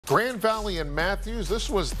Grand Valley and Mathews, this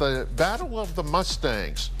was the battle of the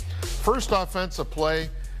Mustangs. First offensive play,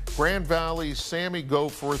 Grand Valley's Sammy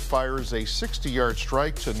Goforth fires a 60-yard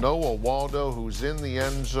strike to Noah Waldo, who's in the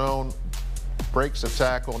end zone, breaks a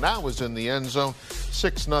tackle, now is in the end zone,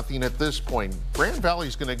 6-0 at this point. Grand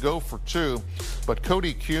Valley's going to go for two, but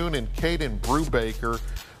Cody Kuhn and Caden Brubaker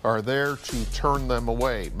are there to turn them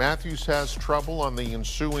away. Mathews has trouble on the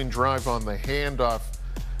ensuing drive on the handoff,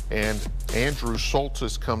 and Andrew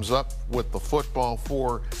Soltis comes up with the football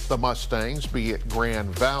for the Mustangs, be it Grand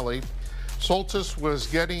Valley. Soltis was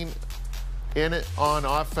getting in it on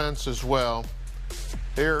offense as well.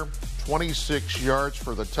 There, 26 yards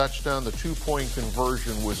for the touchdown. The two-point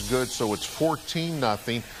conversion was good, so it's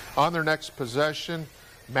 14-0. On their next possession,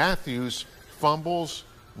 Mathews fumbles.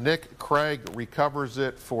 Nick Craig recovers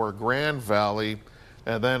it for Grand Valley.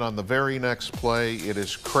 And then on the very next play, it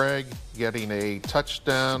is Craig getting a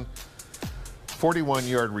touchdown,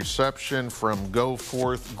 41-yard reception from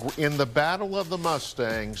Goforth. In the battle of the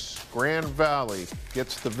Mustangs, Grand Valley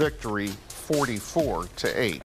gets the victory 44-8.